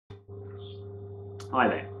Hi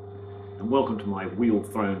there, and welcome to my wheel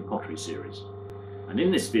thrown pottery series. And in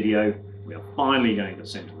this video we are finally going to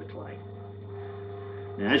centre the clay.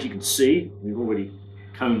 Now, as you can see, we've already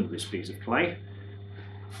coned this piece of clay.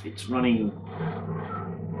 It's running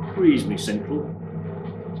reasonably central.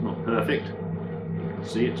 It's not perfect. You can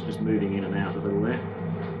see it's just moving in and out a little there.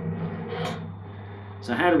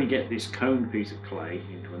 So how do we get this coned piece of clay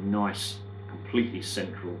into a nice, completely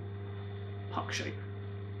central puck shape?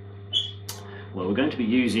 Well, we're going to be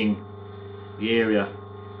using the area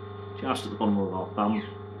just at the bottom of our thumb,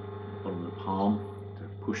 bottom of the palm, to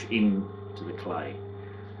push into the clay.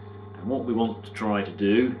 And what we want to try to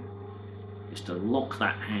do is to lock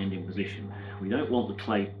that hand in position. We don't want the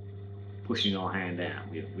clay pushing our hand out.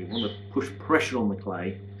 We want to push pressure on the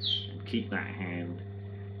clay and keep that hand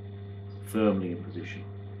firmly in position.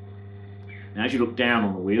 Now, as you look down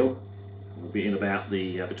on the wheel, we'll be in about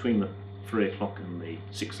the between the 3 o'clock and the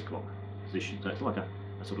 6 o'clock position. So it's like a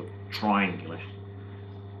sort of triangular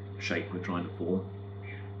shape we're trying to form.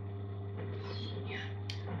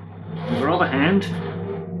 With our other hand,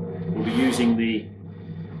 we'll be using the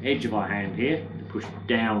edge of our hand here to push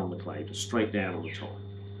down on the clay, just straight down on the top.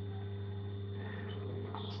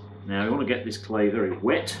 Now, we want to get this clay very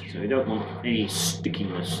wet, so we don't want any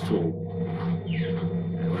stickiness at all. We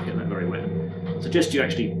want to get that very wet. I suggest you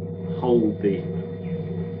actually hold the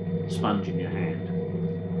sponge in your hand.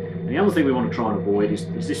 And the other thing we want to try and avoid is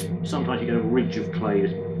this, sometimes you get a ridge of clay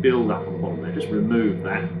just build up on the bottom there. Just remove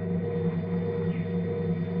that.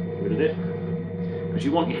 Get rid of it. Because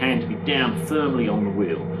you want your hand to be down firmly on the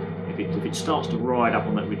wheel. If it starts to ride up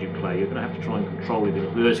on that ridge of clay, you're going to have to try and control it in a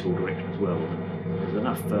vertical direction as well. There's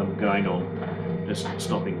enough going on, just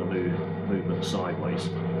stopping the movement sideways.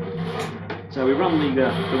 So we run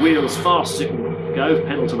the wheel as fast as it will go,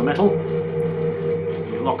 pedal to the metal.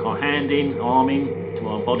 We lock our hand in, arm in to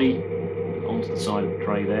our body, onto the side of the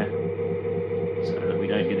tray there, so that we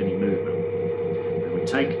don't get any movement. And we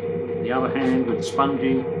take the other hand with the sponge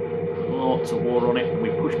in, lots of water on it, and we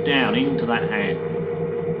push down into that hand.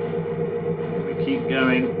 And we keep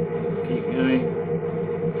going,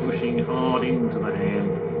 pushing hard into the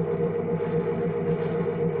hand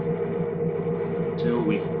until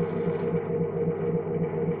we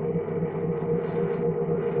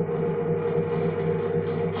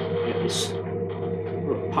get this sort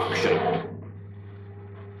of puck shape.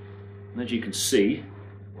 And as you can see,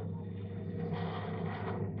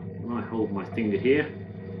 when I hold my finger here,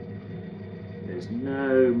 there's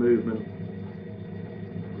no movement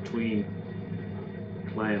between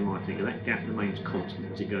clay and my finger. That gap remains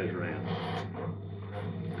constant as it goes around.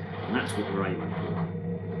 And that's what we're aiming for.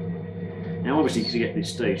 Now, obviously, to get this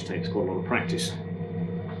stage takes quite a lot of practice.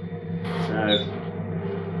 So,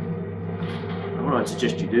 what I'd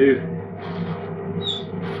suggest you do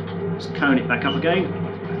is cone it back up again.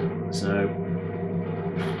 So,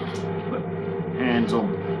 put hands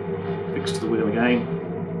on, fixed to the wheel again,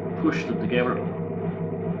 push them together.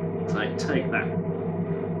 So take that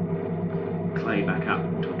clay back up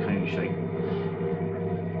into a cone shape.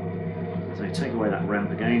 So take away that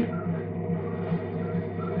ramp again.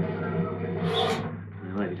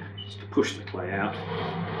 And maybe just to push the clay out.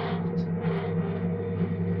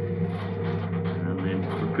 And then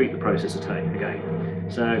repeat the process again.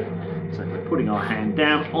 So we're putting our hand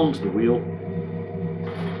down onto the wheel,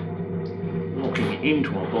 locking it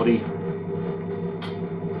into our body.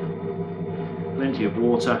 Plenty of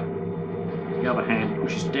water. The other hand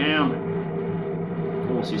pushes down,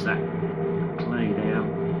 forces that clay down.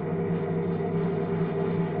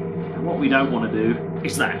 And what we don't want to do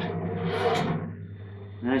is that.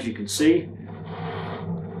 And as you can see,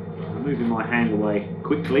 I'm moving my hand away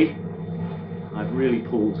quickly. I've really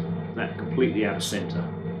pulled that completely out of centre.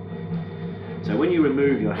 So when you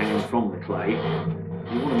remove your hand from the clay,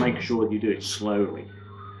 you want to make sure that you do it slowly.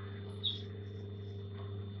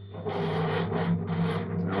 So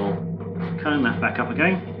I'll cone that back up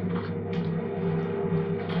again.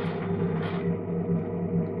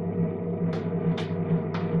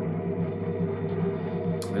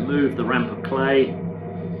 Remove the ramp of clay at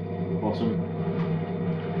the bottom,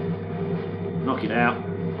 knock it out.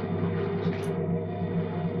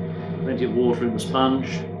 Plenty of water in the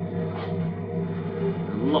sponge,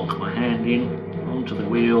 and lock my hand in onto the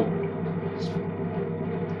wheel,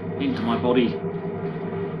 into my body.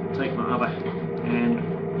 Take my other hand,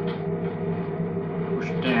 push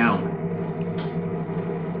down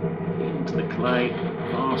into the clay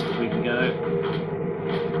as fast as we can go.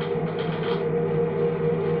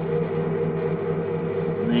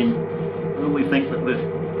 And then when we think that we've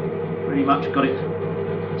pretty much got it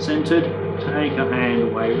centered, take our hand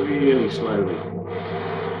away really slowly.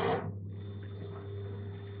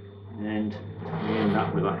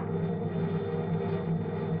 up with a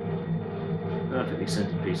perfectly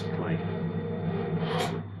centered piece of clay.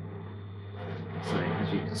 So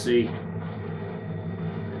as you can see,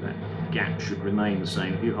 that gap should remain the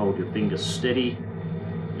same. If you hold your finger steady,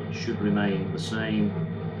 it should remain the same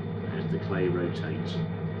as the clay rotates.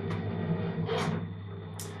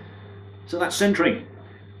 So that's centering.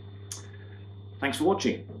 Thanks for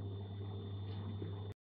watching.